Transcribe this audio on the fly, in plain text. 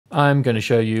I'm going to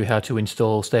show you how to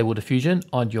install Stable Diffusion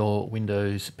on your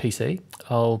Windows PC.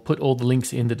 I'll put all the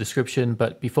links in the description,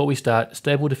 but before we start,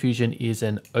 Stable Diffusion is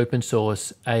an open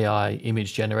source AI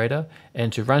image generator,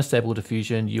 and to run Stable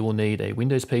Diffusion you will need a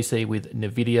Windows PC with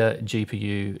Nvidia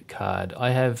GPU card.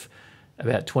 I have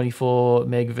about 24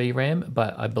 meg VRAM,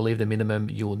 but I believe the minimum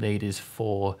you will need is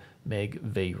 4 meg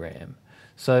VRAM.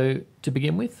 So to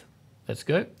begin with, let's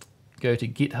go to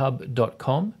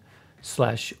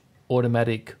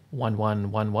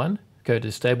github.com/automatic1111, go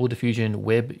to Stable Diffusion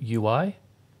Web UI,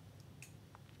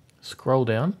 scroll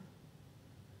down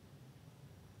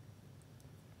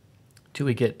till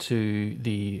we get to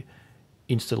the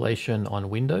installation on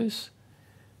Windows.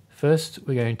 First,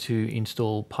 we're going to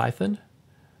install Python.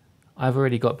 I've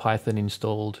already got Python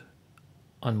installed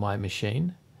on my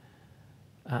machine.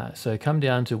 So come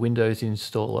down to Windows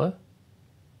Installer,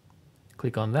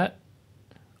 click on that,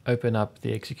 open up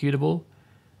the executable.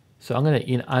 So I'm going to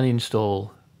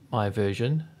uninstall my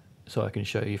version so I can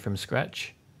show you from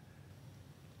scratch.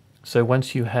 So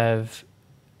once you have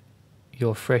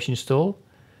your fresh install,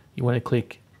 you want to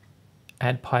click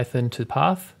Add Python to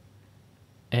Path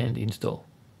and install.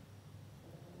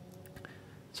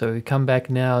 So we come back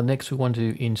now. Next we want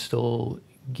to install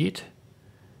Git.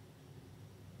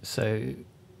 So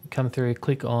come through,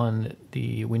 click on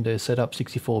the Windows Setup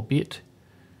 64-bit.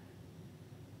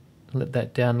 Let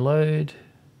that download.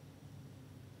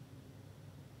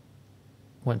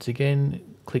 Once again,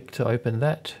 click to open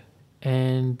that.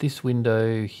 And this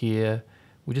window here,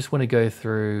 we just want to go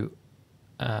through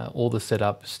all the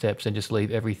setup steps and just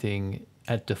leave everything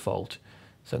at default.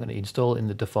 So I'm going to install in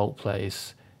the default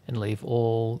place and leave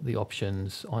all the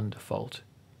options on default.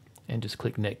 And just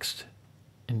click next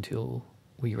until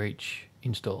we reach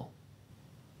install.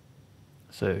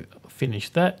 So finish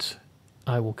that.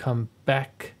 I will come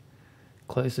back,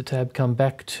 close the tab, come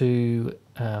back to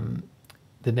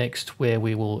the next where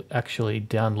we will actually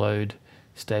download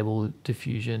Stable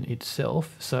Diffusion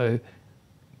itself. So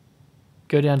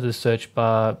go down to the search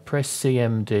bar, press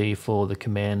CMD for the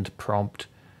command prompt,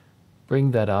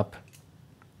 bring that up.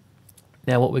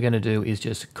 Now what we're going to do is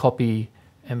just copy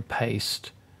and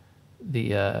paste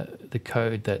the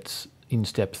code that's in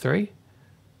step 3.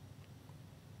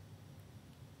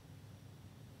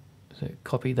 So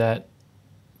copy that,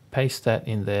 paste that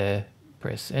in there,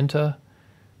 press enter,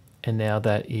 and now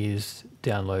that is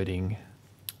downloading.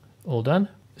 All done.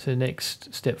 So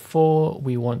next, step 4,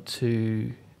 we want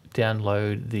to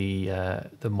download the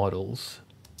models.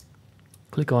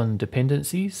 Click on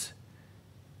dependencies.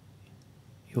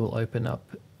 You'll open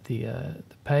up the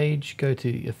page, go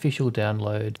to official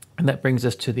download, and that brings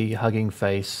us to the Hugging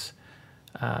Face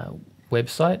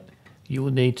website. You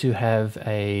will need to have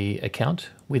an account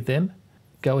with them.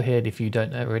 Go ahead, if you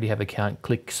don't already have an account,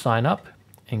 click sign up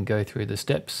and go through the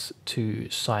steps to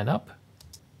sign up.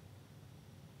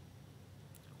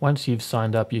 Once you've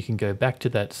signed up, you can go back to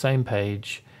that same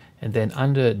page, and then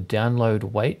under download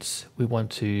weights, we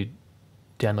want to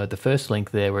download the first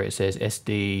link there where it says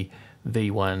SD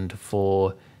V1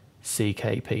 for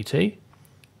CKPT.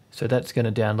 So that's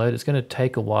going to download. It's going to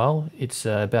take a while. It's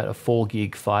about a 4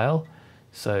 gig file.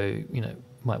 So, you know,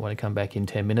 might want to come back in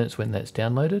 10 minutes when that's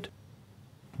downloaded.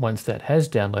 Once that has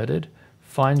downloaded,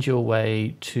 find your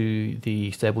way to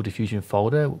the Stable Diffusion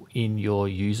folder in your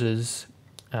users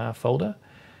folder.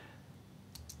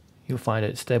 You'll find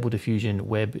it Stable Diffusion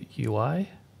Web UI.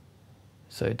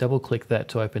 So double click that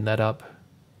to open that up.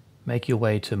 Make your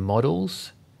way to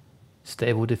Models,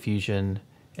 Stable Diffusion,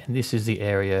 and this is the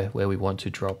area where we want to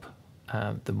drop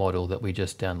the model that we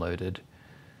just downloaded.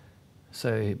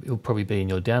 So it'll probably be in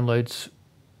your downloads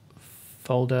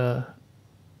folder.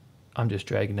 I'm just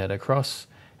dragging that across,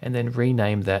 and then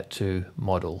rename that to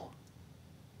model.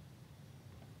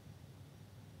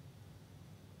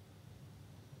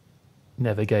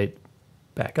 Navigate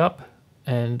back up,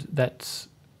 and that's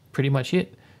pretty much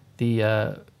it.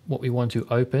 What we want to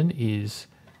open is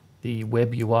the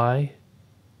web UI-user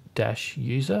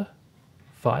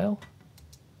file,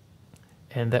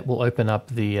 and that will open up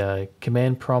the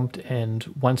command prompt, and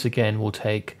once again will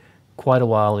take quite a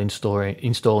while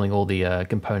installing all the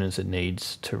components it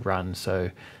needs to run.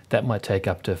 So that might take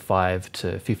up to 5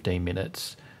 to 15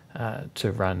 minutes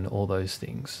to run all those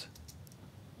things.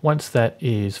 Once that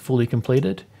is fully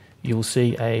completed, you'll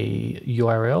see a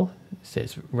URL. It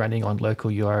says running on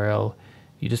local URL.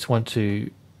 You just want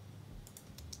to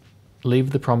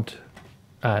leave the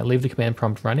command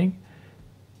prompt running,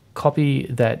 copy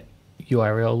that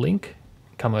URL link,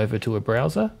 come over to a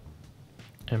browser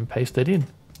and paste it in.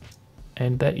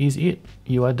 And that is it.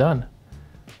 You are done.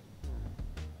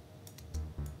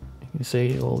 You can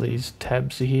see all these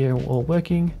tabs here all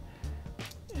working.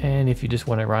 And if you just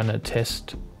want to run a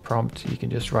test prompt, you can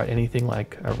just write anything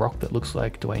like a rock that looks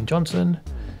like Dwayne Johnson.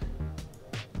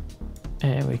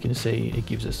 And we can see it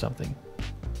gives us something.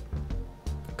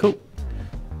 Cool.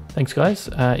 Thanks guys.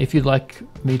 If you'd like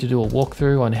me to do a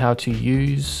walkthrough on how to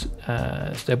use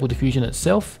Stable Diffusion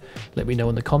itself, let me know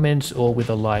in the comments or with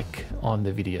a like on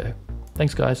the video.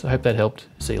 Thanks guys, I hope that helped.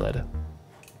 See you later.